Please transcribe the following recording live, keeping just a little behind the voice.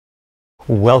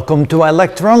Welcome to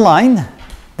iLecture Online.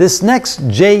 This next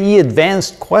JEE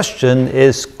Advanced question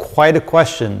is quite a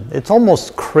question. It's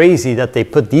almost crazy that they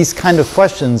put these kind of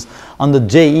questions on the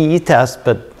JEE test,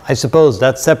 but I suppose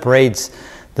that separates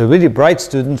the really bright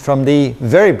students from the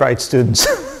very bright students.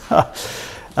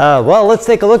 Well, let's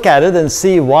take a look at it and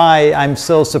see why I'm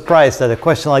so surprised that a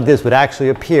question like this would actually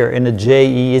appear in a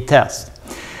JEE test.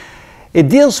 It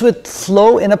deals with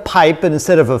flow in a pipe, and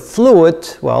instead of a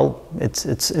fluid, well, it's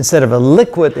instead of a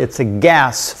liquid, it's a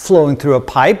gas flowing through a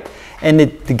pipe, and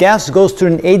the gas goes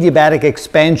through an adiabatic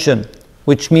expansion,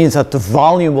 which means that the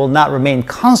volume will not remain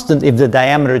constant if the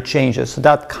diameter changes. So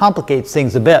that complicates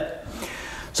things a bit.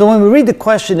 So when we read the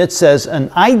question, it says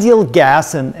an ideal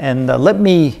gas, and let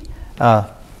me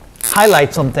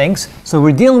highlight some things. So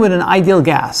we're dealing with an ideal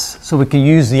gas, so we can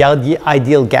use the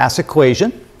ideal gas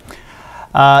equation.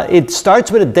 It starts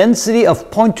with a density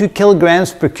of 0.2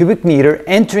 kilograms per cubic meter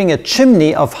entering a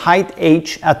chimney of height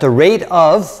h at the rate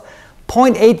of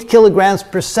 0.8 kilograms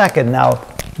per second. Now,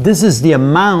 this is the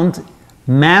amount,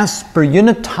 mass per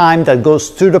unit time, that goes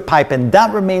through the pipe, and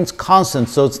that remains constant.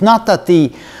 So it's not that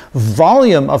the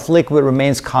volume of liquid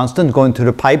remains constant going through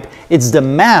the pipe, it's the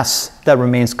mass that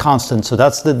remains constant. So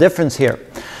that's the difference here.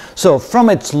 So from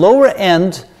its lower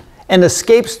end and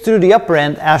escapes through the upper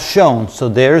end as shown. So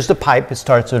there's the pipe. It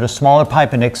starts with a smaller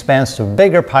pipe and expands to a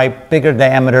bigger pipe, bigger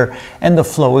diameter, and the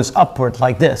flow is upward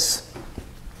like this.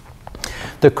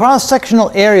 The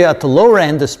cross-sectional area at the lower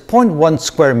end is 0.1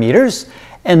 square meters,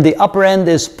 and the upper end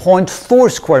is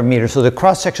 0.4 square meters. So the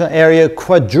cross-sectional area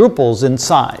quadruples in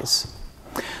size.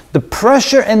 The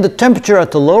pressure and the temperature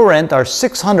at the lower end are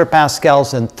 600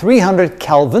 pascals and 300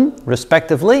 Kelvin,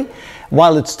 respectively,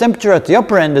 while its temperature at the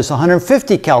upper end is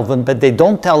 150 Kelvin, but they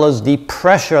don't tell us the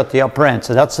pressure at the upper end,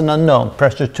 so that's an unknown.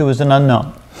 Pressure 2 is an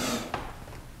unknown.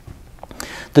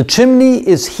 The chimney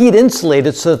is heat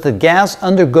insulated so that the gas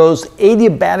undergoes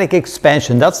adiabatic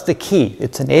expansion. That's the key.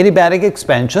 It's an adiabatic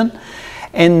expansion,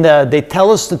 and they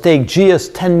tell us to take G as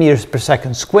 10 meters per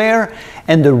second square,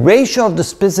 and the ratio of the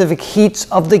specific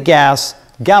heats of the gas,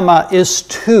 gamma, is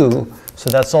 2, so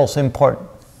that's also important.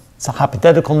 It's a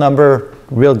hypothetical number.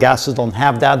 Real gases don't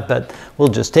have that, but we'll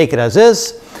just take it as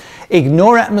is.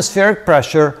 Ignore atmospheric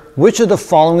pressure. Which of the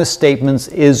following statements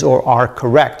is or are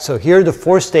correct? So here are the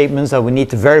 4 statements that we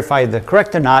need to verify if they're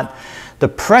correct or not. The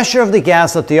pressure of the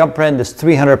gas at the upper end is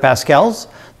 300 pascals.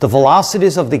 The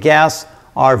velocities of the gas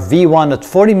are V1 at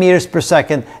 40 meters per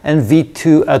second and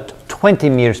V2 at 20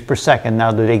 meters per second.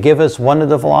 Now, do they give us one of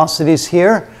the velocities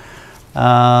here?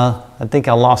 I think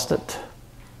I lost it.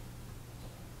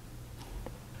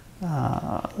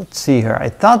 Let's see here. I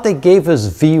thought they gave us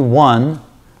V1,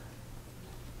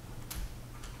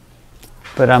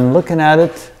 but I'm looking at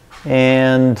it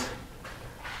and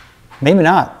maybe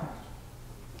not.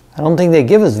 I don't think they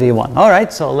give us V1. All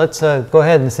right, so let's go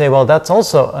ahead and say, well, that's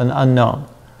also an unknown.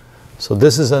 So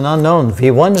this is an unknown.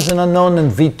 V1 is an unknown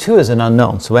and V2 is an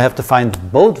unknown. So we have to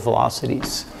find both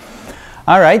velocities.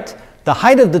 All right. The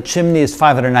height of the chimney is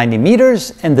 590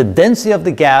 meters, and the density of the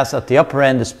gas at the upper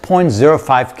end is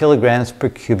 0.05 kilograms per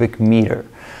cubic meter.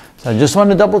 So I just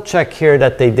want to double check here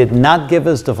that they did not give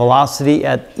us the velocity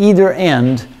at either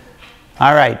end.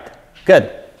 All right,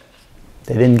 good.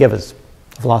 They didn't give us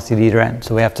the velocity at either end,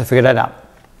 so we have to figure that out.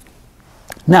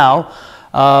 Now,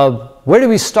 where do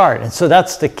we start? And so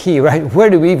that's the key, right? Where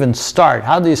do we even start?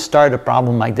 How do you start a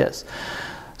problem like this?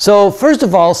 So first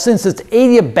of all, since it's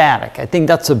adiabatic, I think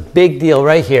that's a big deal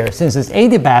right here. Since it's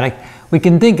adiabatic, we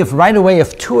can think of right away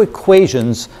of 2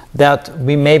 equations that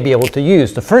we may be able to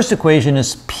use. The first equation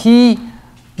is P1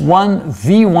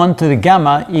 V1 to the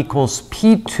gamma equals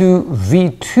P2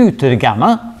 V2 to the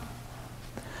gamma.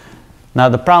 Now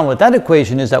the problem with that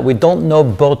equation is that we don't know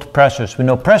both pressures. We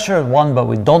know pressure at 1, but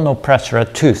we don't know pressure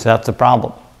at 2, so that's a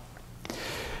problem.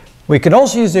 We could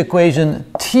also use the equation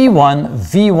T1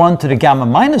 V1 to the gamma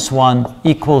minus 1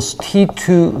 equals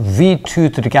T2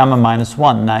 V2 to the gamma minus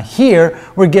 1. Now here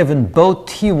we're given both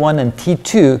T1 and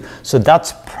T2, so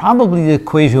that's probably the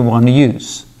equation we want to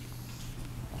use.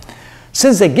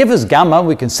 Since they give us gamma,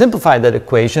 we can simplify that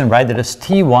equation, right? That is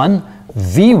T1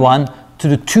 V1 to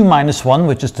the 2 minus 1,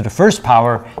 which is to the first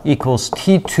power, equals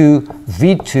T2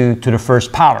 V2 to the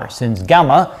first power. Since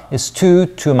gamma is 2,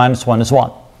 2 minus 1 is 1.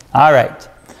 All right.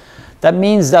 That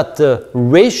means that the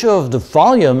ratio of the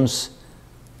volumes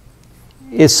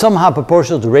is somehow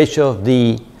proportional to the ratio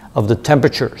of the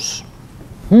temperatures.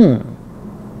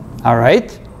 All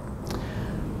right.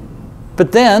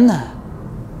 But then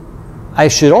I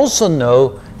should also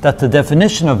know that the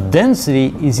definition of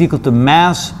density is equal to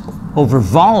mass over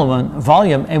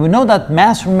volume, and we know that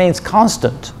mass remains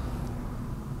constant.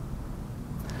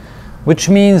 which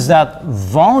means that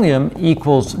volume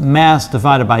equals mass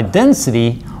divided by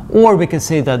density, or we can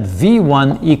say that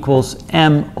V1 equals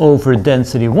m over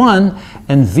density 1,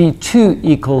 and V2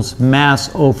 equals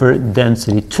mass over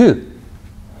density 2.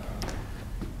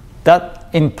 That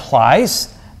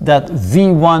implies that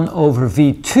V1 over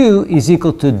V2 is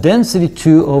equal to density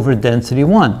 2 over density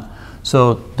 1.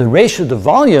 So the ratio of the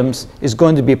volumes is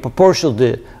going to be proportional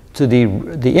to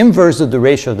the inverse of the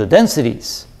ratio of the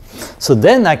densities. So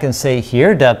then I can say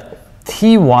here that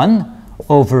T1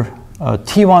 over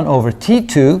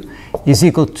T2 is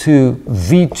equal to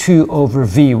V2 over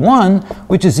V1,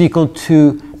 which is equal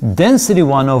to density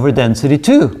 1 over density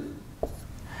 2.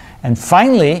 And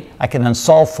finally, I can then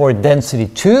solve for density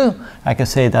 2. I can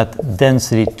say that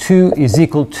density 2 is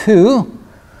equal to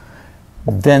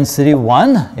density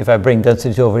 1, if I bring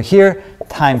density 2 over here,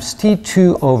 times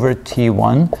T2 over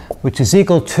T1, which is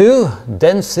equal to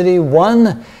density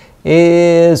 1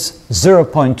 is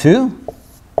 0.2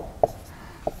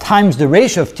 times the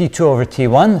ratio of T2 over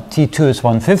T1. T2 is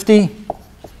 150,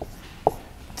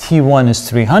 T1 is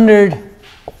 300,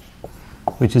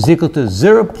 which is equal to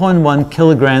 0.1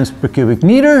 kilograms per cubic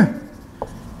meter.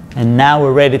 And now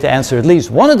we're ready to answer at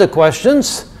least one of the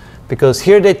questions, because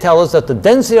here they tell us that the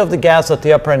density of the gas at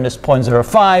the upper end is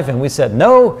 0.05, and we said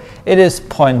no, it is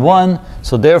 0.1,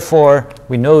 so therefore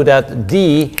we know that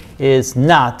D is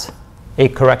not a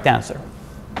correct answer.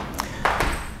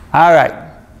 All right,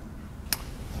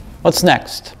 what's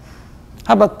next?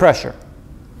 How about pressure?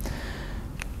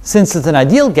 Since it's an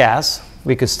ideal gas,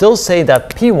 we could still say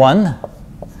that P1,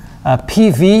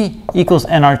 PV equals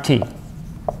nRT.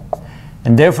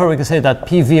 And therefore we can say that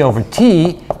PV over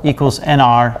T equals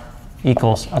nR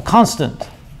equals a constant.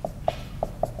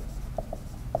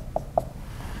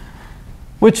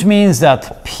 Which means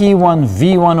that P1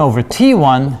 V1 over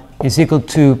T1 is equal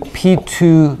to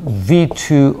P2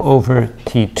 V2 over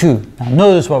T2. Now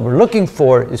notice what we're looking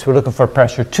for is we're looking for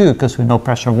pressure 2 because we know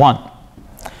pressure 1.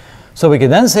 So we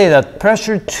can then say that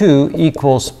pressure 2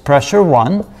 equals pressure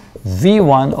 1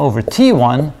 V1 over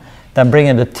T1, then bring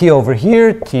in the T over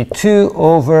here, T2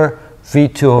 over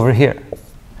V2 over here.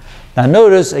 Now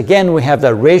notice, again, we have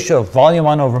that ratio of volume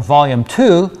 1 over volume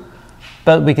 2,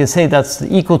 but we can say that's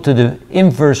equal to the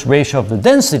inverse ratio of the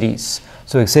densities.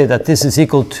 So we can say that this is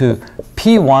equal to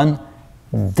P1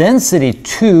 density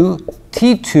 2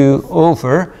 T2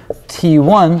 over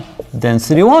T1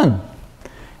 density 1.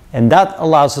 And that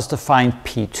allows us to find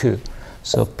P2.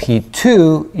 So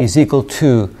P2 is equal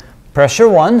to pressure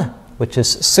 1, which is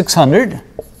 600,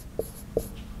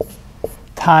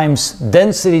 times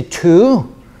density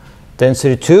 2.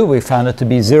 Density 2, we found it to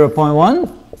be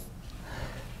 0.1.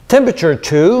 Temperature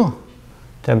 2,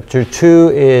 temperature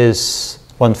 2 is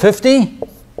 150,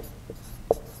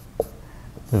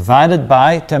 divided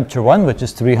by temperature 1, which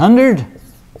is 300.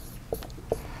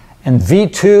 And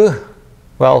V2,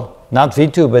 well, not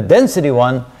V2, but density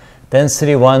 1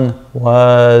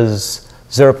 was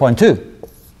 0.2.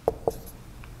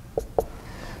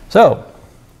 So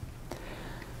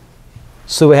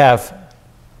we have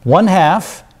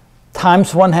 1/2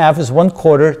 times 1/2 is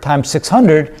 1/4 times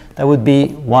 600, that would be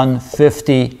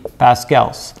 150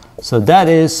 pascals. So that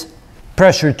is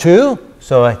pressure 2.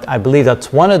 So I believe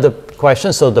that's one of the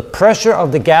questions. So the pressure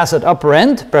of the gas at upper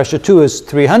end, pressure 2 is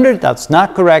 300. That's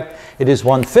not correct. It is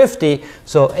 150.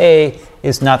 So A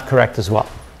is not correct as well.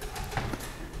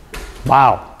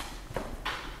 Wow.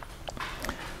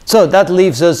 So that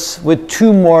leaves us with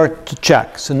 2 more to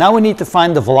check. So now we need to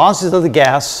find the velocities of the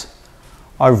gas.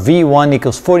 Our V1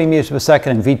 equals 40 meters per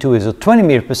second and V2 is 20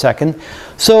 meters per second.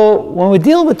 So when we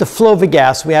deal with the flow of a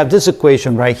gas, we have this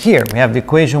equation right here. We have the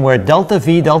equation where delta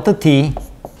V delta T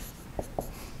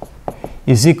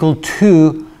is equal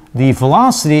to the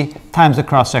velocity times the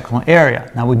cross-sectional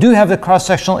area. Now we do have the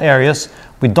cross-sectional areas,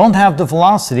 we don't have the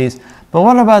velocities, but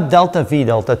what about delta V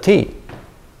delta T?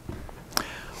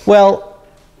 Well,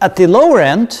 at the lower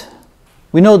end,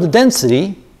 we know the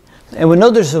density, and we know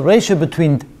there's a ratio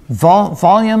between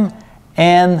volume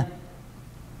and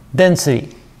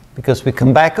density, because we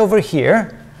come back over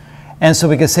here, and so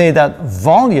we can say that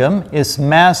volume is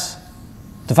mass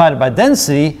divided by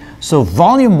density, so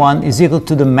volume 1 is equal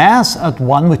to the mass at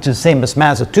 1, which is the same as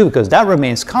mass at 2, because that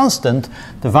remains constant,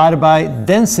 divided by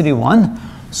density 1.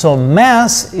 So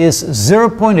mass is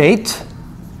 0.8,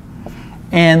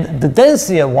 and the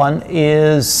density at 1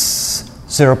 is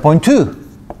 0.2.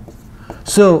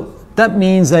 So that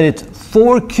means that it's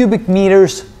 4 cubic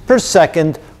meters per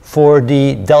second for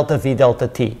the delta V delta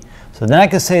T. So then I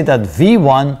can say that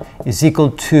V1 is equal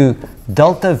to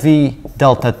delta V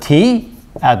delta T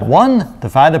at 1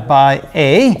 divided by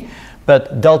A.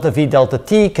 but delta V delta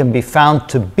T can be found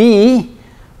to be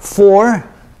 4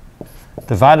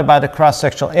 divided by the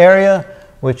cross-sectional area,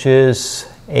 which is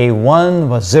A1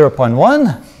 was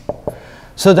 0.1.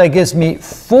 So that gives me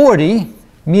 40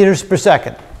 meters per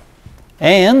second.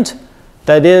 And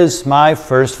that is my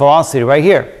first velocity right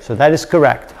here. So that is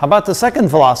correct. How about the second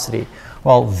velocity?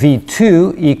 Well,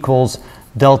 V2 equals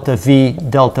delta V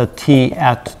delta T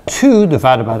at 2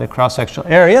 divided by the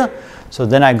cross-sectional area. So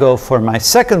then I go for my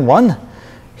second one.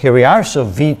 Here we are. So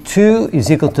V2 is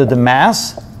equal to the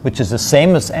mass, which is the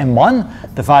same as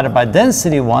m1, divided by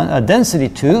density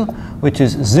 2, which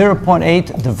is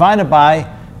 0.8 divided by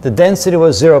the density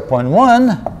was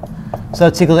 0.1. So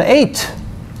that's equal to 8.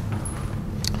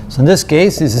 So in this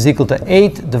case, this is equal to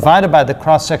 8 divided by the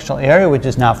cross-sectional area, which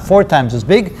is now 4 times as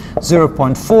big,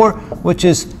 0.4, which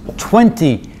is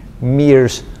 20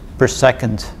 meters per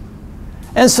second.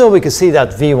 And so we can see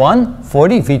that V1,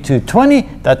 40, V2, 20,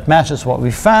 that matches what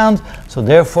we found. So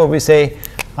therefore we say,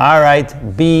 all right,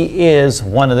 B is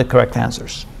one of the correct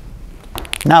answers.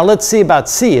 Now let's see about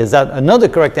C. Is that another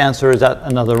correct answer or is that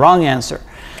another wrong answer?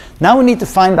 Now we need to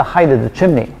find the height of the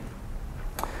chimney.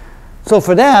 So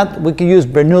for that, we can use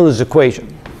Bernoulli's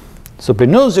equation. So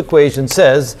Bernoulli's equation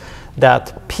says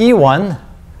that P1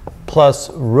 plus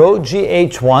rho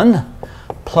GH1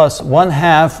 plus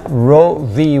 1/2 rho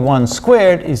V1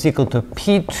 squared is equal to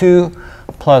P2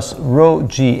 plus rho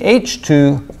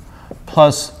GH2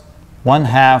 plus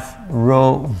 1/2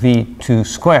 rho V2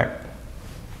 squared.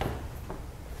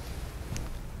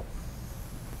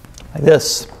 Like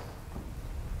this.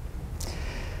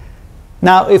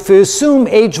 Now, if we assume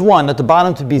H1 at the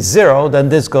bottom to be 0, then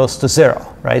this goes to 0,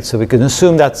 right? So we can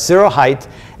assume that's 0 height,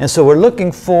 and so we're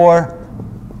looking for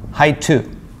height 2.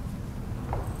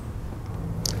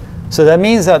 So that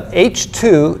means that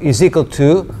H2 is equal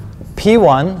to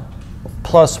P1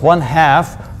 plus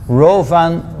 1/2 rho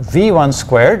V1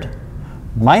 squared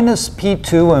minus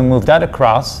P2, when we move that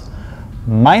across,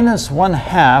 minus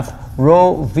 1/2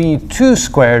 rho V2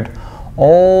 squared,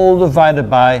 all divided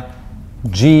by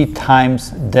G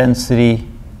times density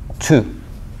 2.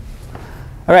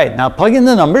 All right, now plug in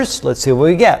the numbers. Let's see what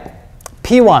we get.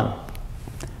 P1,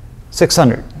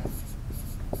 600,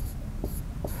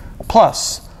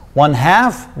 plus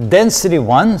 1/2 density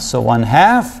 1, so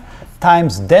 1/2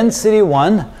 times density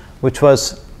 1, which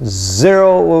was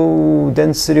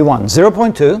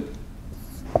 0.2,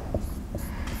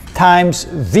 times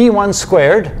V1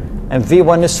 squared, and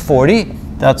V1 is 40,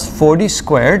 that's 40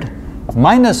 squared,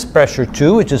 minus pressure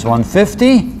 2, which is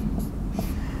 150,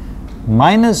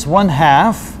 minus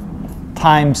 1/2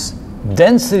 times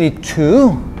density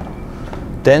 2.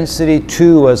 Density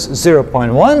 2 was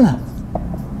 0.1.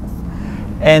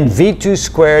 And V2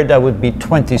 squared, that would be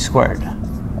 20 squared.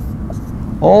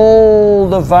 All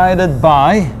divided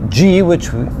by G,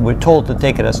 which we're told to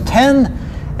take it as 10.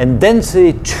 And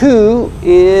density 2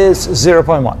 is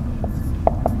 0.1.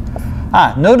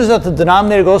 Notice that the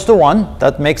denominator goes to 1.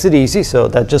 That makes it easy, so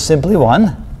that's just simply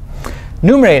 1.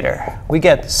 Numerator, we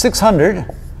get 600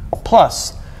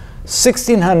 plus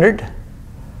 1600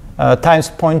 times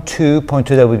 0.2.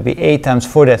 0.2, that would be 8 times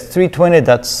 4, that's 320,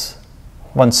 that's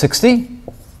 160.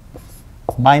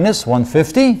 Minus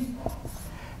 150.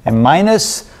 And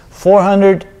minus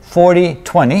 440,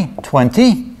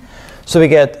 20. So we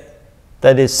get,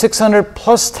 that is 600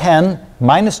 plus 10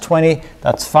 minus 20,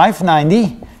 that's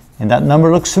 590. And that number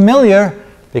looks familiar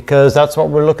because that's what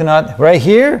we're looking at right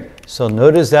here. So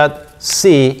notice that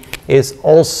C is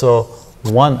also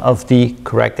one of the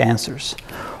correct answers.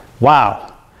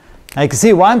 Wow. Now you can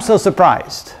see why I'm so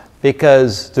surprised,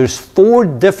 because there's 4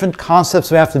 different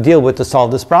concepts we have to deal with to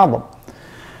solve this problem.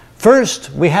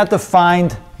 First, we had to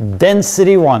find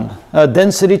density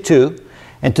 2.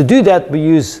 And to do that, we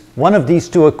use one of these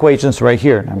 2 equations right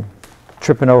here. I'm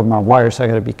tripping over my wire, so I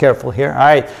got to be careful here. All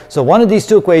right, so one of these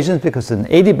 2 equations, because it's an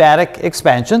adiabatic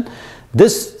expansion,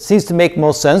 this seems to make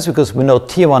most sense because we know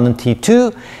T1 and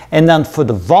T2. And then for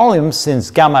the volume,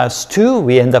 since gamma is 2,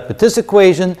 we end up with this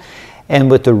equation. And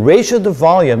with the ratio of the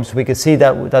volumes, we can see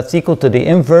that that's equal to the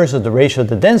inverse of the ratio of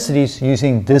the densities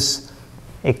using this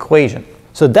equation.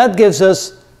 So that gives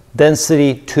us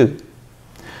density 2.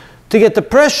 To get the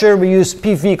pressure, we use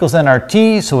PV equals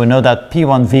nRT, so we know that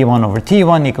P1 V1 over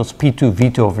T1 equals P2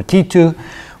 V2 over T2.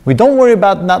 We don't worry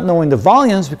about not knowing the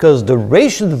volumes because the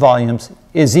ratio of the volumes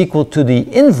is equal to the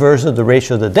inverse of the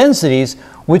ratio of the densities,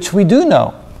 which we do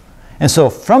know. And so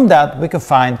from that, we can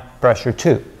find pressure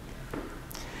 2.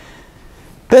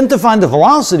 Then to find the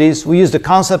velocities, we use the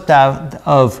concept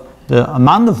of the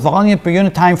amount of volume per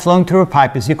unit time flowing through a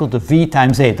pipe is equal to V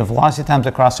times A, the velocity times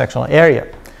the cross-sectional area.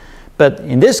 But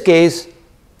in this case,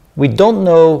 we don't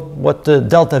know what the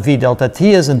delta V delta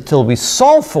T is until we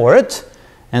solve for it.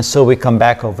 And so we come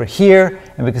back over here,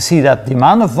 and we can see that the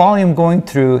amount of volume going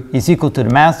through is equal to the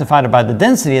mass divided by the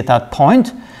density at that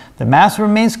point. The mass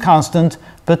remains constant,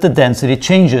 but the density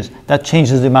changes. That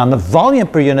changes the amount of volume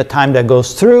per unit time that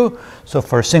goes through. So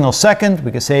for a single second,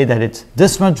 we can say that it's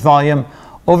this much volume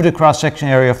over the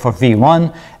cross-sectional area for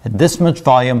V1, and this much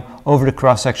volume over the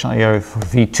cross-sectional area for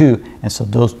V2. And so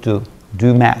those two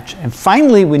do match. And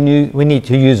finally, we need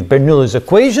to use Bernoulli's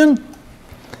equation.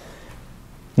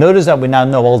 Notice that we now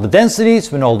know all the densities,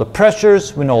 we know all the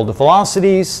pressures, we know all the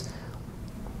velocities.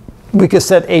 We can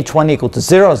set H1 equal to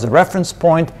 0 as the reference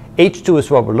point. H2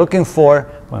 is what we're looking for.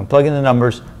 When we plug in the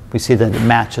numbers, we see that it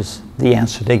matches the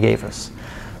answer they gave us.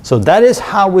 So that is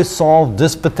how we solve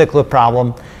this particular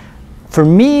problem. For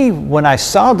me, when I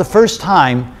saw it the first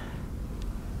time,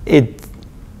 it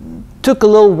took a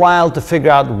little while to figure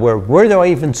out where do I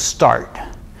even start.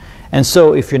 And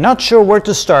so if you're not sure where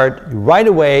to start, right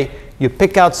away you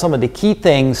pick out some of the key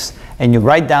things and you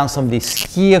write down some of these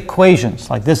key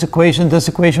equations, like this equation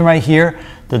right here,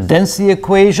 the density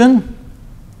equation.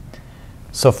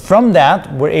 So from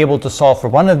that, we're able to solve for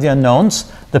one of the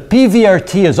unknowns. The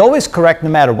PVRT is always correct no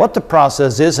matter what the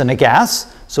process is in a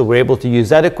gas, so we're able to use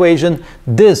that equation.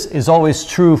 This is always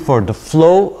true for the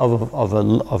flow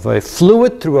of a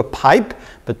fluid through a pipe,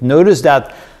 but notice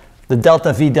that the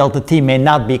delta V delta T may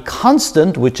not be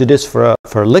constant, which it is for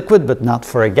a liquid, but not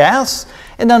for a gas.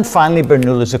 And then finally,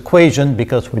 Bernoulli's equation,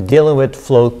 because we're dealing with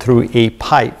flow through a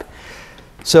pipe.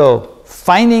 So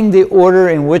finding the order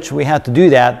in which we had to do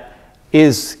that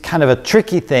is kind of a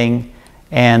tricky thing,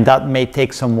 and that may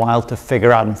take some while to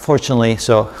figure out, unfortunately.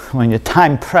 So when you're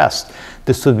time pressed,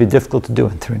 this would be difficult to do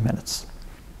in 3 minutes.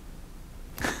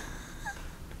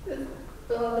 The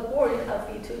board, you have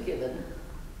V2 given.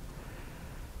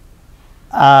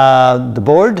 The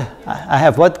board, I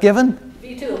have what given?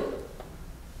 V2.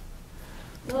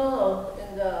 No,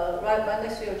 in the right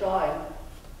next to your drawing.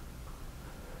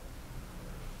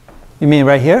 You mean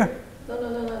right here? No.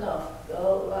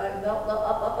 Go right, no,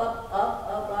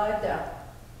 up, right there.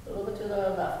 A little bit to the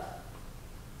left.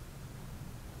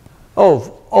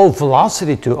 Oh,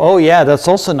 velocity too. Oh yeah, that's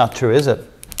also not true, is it?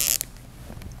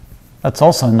 That's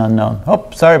also an unknown. Oh,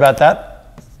 sorry about that.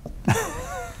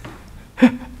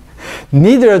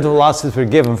 Neither of the velocities were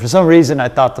given. For some reason, I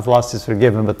thought the velocities were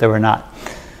given, but they were not.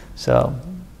 So